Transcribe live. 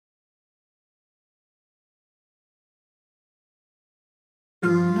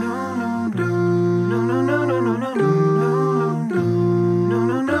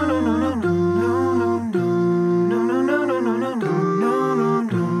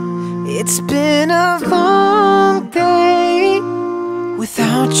It's been a long day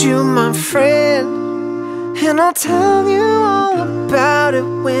without you, my friend, and I'll tell you all about it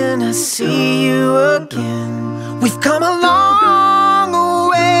when I see you again. We've come a long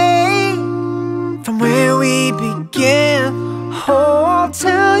way from where we began. Oh, I'll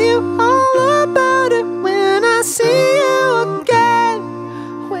tell you all about it when I see you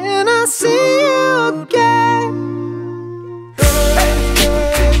again. When I see you again.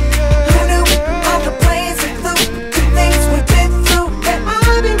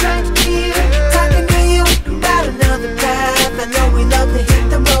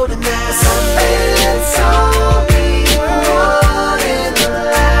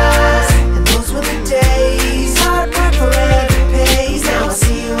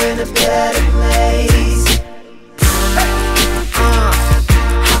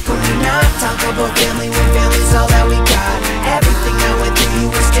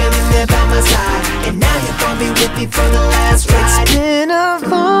 For the last ride. It's been a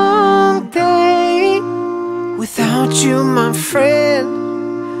long day without you, my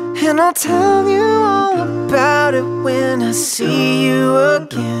friend, and I'll tell you all about it when I see you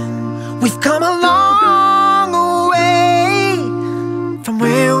again. We've come a long way from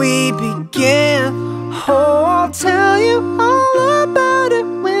where we began. Oh, I'll tell you all about it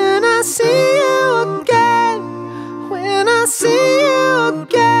when I see you again. When I see you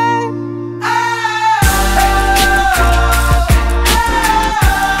again.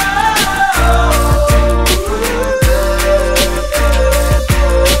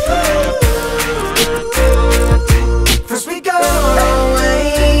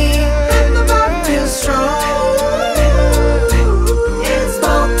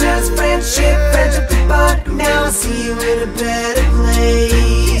 See you in a better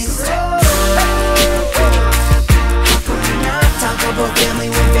place. How come we not talk about family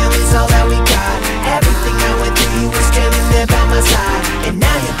when family's all that we got? Everything I went through, you were standing there by my side, and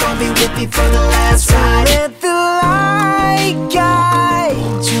now you're gonna be with me for the last ride. Let the light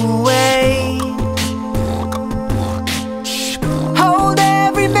guide your way. Hold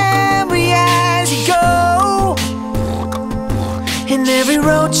every memory as you go, and every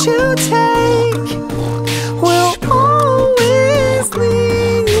road you take will always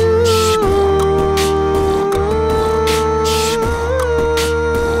lead you.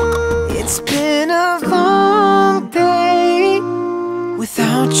 It's been a long day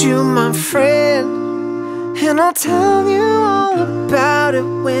without you, my friend, and I'll tell you all about it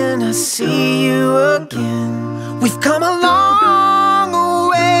when I see you again. We've come a long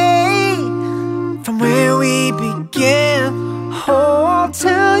way from where we began. Oh, I'll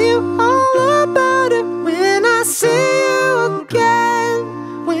tell you all about it when I see you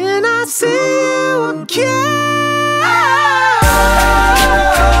again. When I see you again.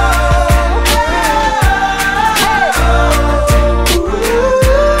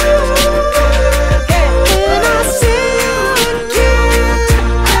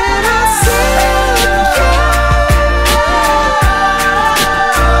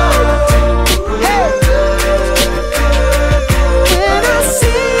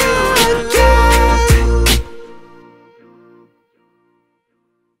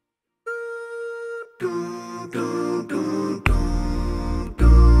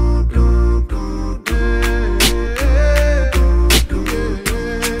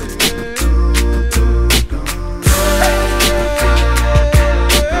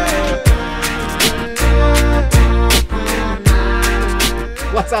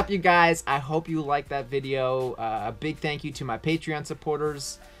 What's up, you guys? I hope you liked that video. A big thank you to my Patreon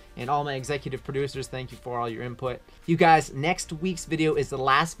supporters and all my executive producers. Thank you for all your input. You guys, next week's video is the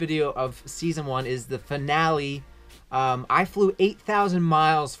last video of season 1, is the finale. I flew 8,000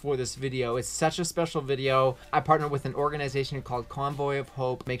 miles for this video. It's such a special video. I partnered with an organization called Convoy of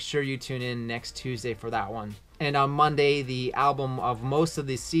Hope. Make sure you tune in next Tuesday for that one. And on Monday, the album of most of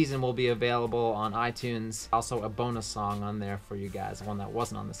the season will be available on iTunes. Also a bonus song on there for you guys, one that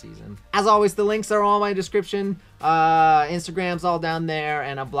wasn't on the season. As always, the links are all in my description. Instagram's all down there,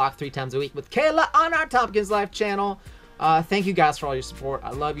 and I vlog 3 times a week with Kayla on our Tompkins Life channel. Thank you guys for all your support. I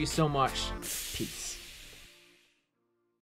love you so much. Peace.